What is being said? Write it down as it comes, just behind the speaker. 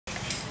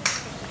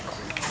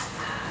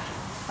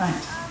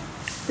Right.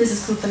 This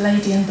is called The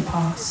Lady and the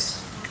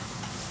Past.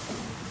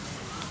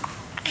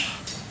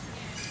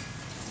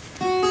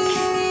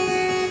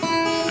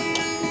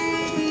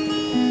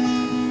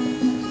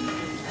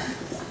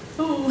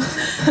 Ooh.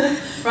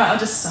 Right, I'll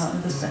just start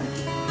with this bit.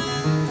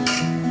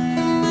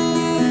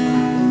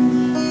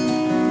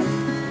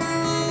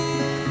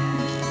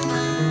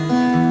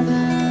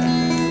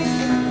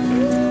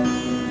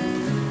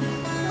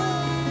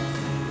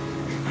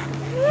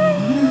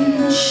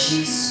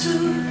 She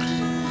stood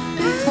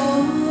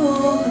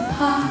before the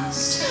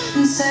past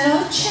and said,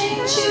 I'll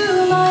change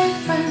you, my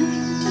friend,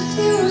 if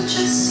you would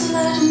just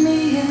let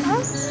me in.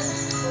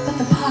 But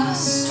the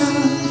past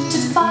stood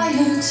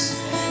defiant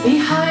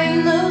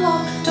behind the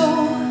locked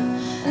door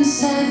and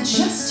said,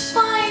 just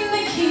find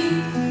the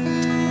key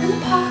and the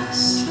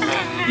past will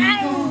be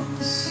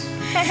yours.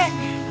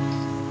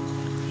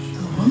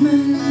 The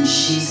woman,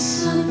 she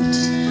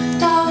slumped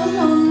down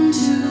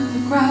onto the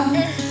ground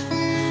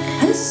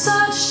and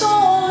searched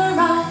all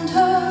around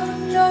her,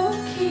 no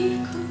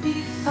key could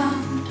be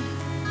found.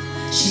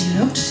 She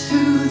looked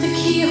through the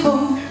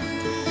keyhole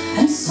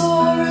and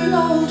saw an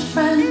old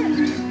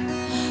friend,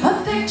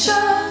 a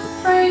picture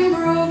frame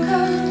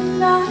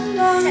broken and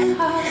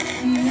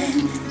unhappy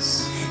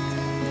ends.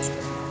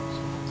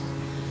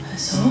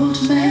 As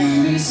old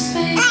memories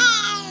fade,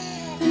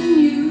 the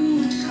new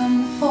would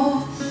come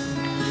forth.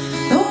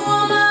 The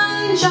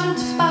woman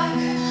jumped back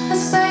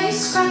as they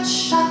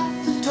scratched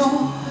at the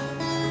door.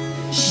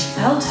 She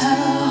felt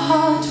her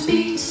heart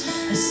beat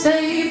as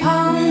they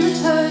pounded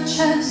her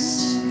chest.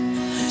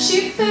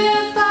 She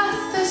feared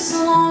that this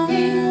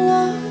longing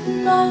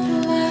would not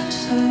let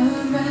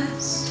her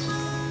rest.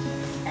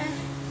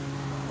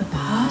 The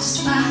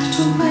past backed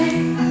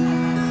away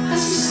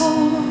as he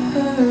saw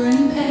her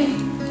in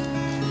pain,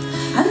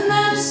 and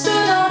then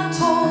stood up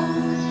tall,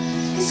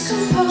 his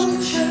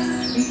composure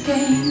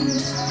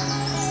regained.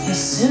 A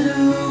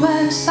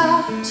silhouette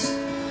that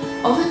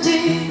of a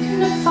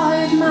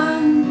dignified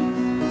man.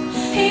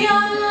 He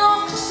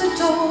unlocked the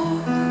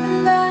door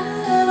and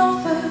then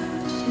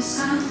offered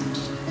his hand.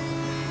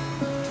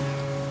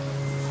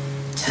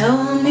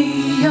 Tell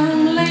me,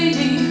 young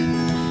lady,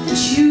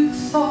 that you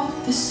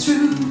thought this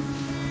through.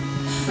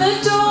 The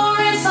door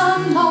is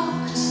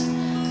unlocked,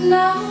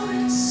 now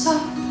it's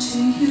up to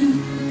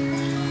you.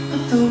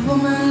 But the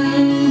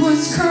woman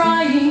was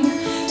crying,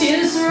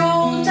 tears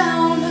rolled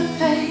down her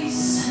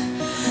face.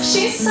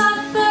 She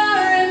sat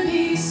there in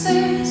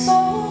pieces,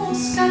 all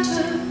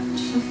scattered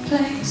of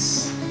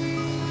place.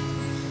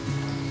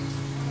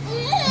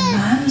 A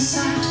man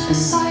sat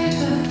beside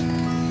her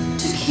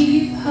to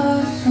keep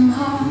her from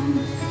harm.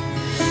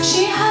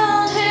 She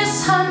held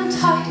his hand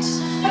tight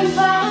and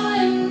fell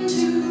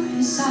into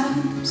his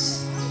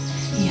arms.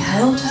 He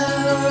held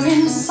her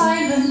in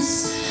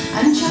silence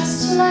and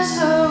just let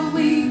her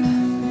weep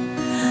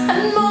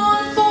and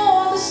mourn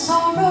for the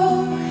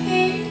sorrow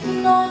he'd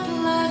not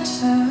let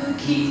her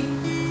keep.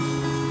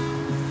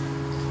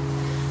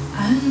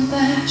 And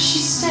there she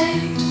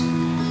stayed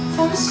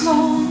for as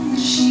long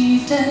as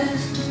she dared,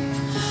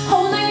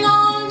 holding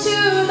on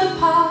to the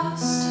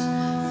past,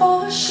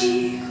 for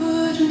she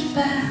couldn't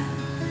bear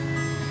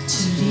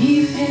to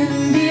leave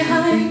him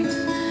behind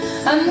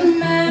and the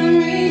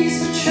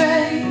memories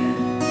betray.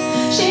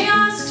 She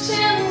asked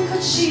him,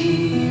 could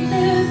she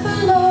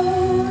live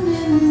alone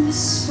in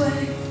this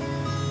way?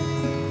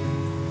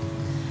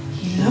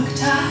 He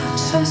looked at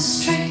her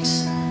straight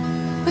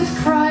with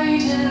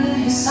pride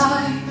in his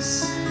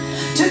eyes.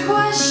 To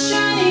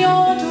question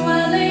your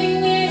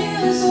dwelling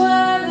is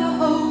where the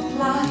hope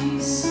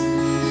lies.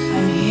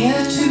 I'm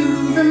here to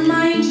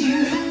remind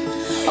you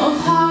of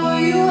how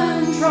you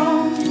went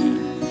wrong,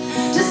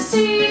 to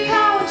seek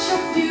out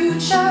your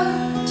future,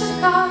 to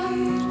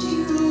guide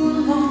you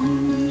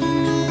along.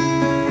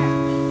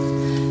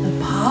 The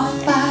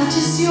path that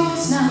is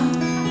yours now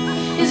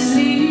is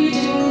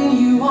leading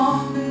you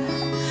on.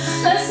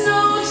 There's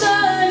no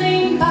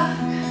turning back,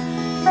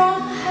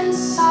 from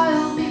hence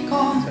I'll be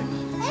gone.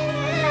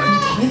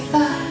 With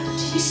that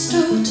he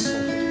stood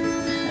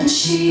and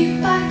she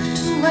backed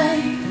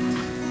away.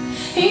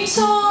 He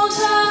told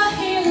her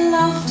he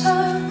loved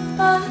her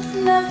but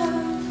never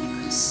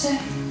could stay.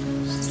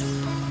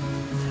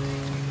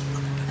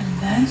 And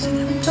then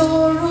the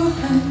door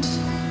opened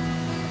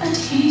and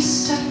he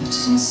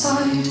stepped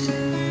inside.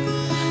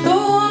 The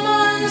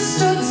woman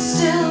stood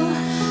still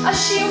as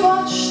she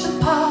watched the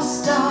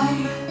past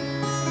die.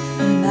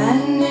 And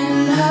then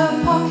in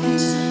her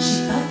pocket she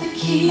felt the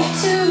key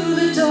to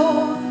the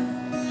door,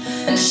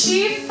 and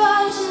she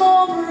felt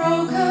more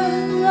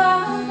broken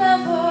than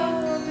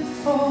ever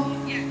before.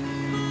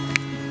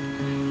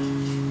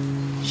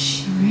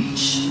 She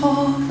reached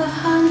for the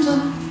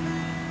handle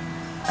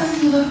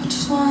and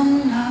looked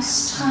one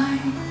last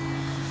time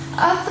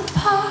at the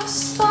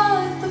past,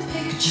 but the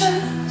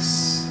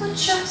pictures were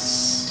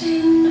just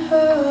in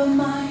her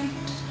mind.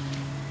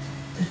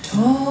 The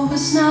door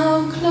was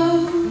now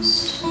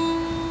closed,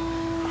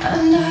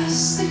 and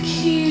as the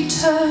key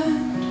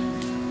turned,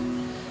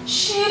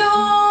 she'd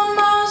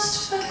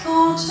almost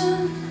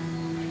forgotten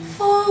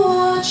for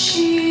what that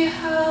she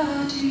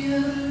had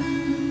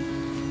yearned.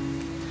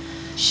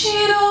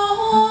 She'd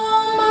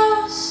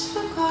almost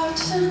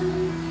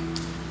forgotten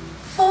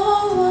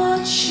for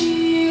what she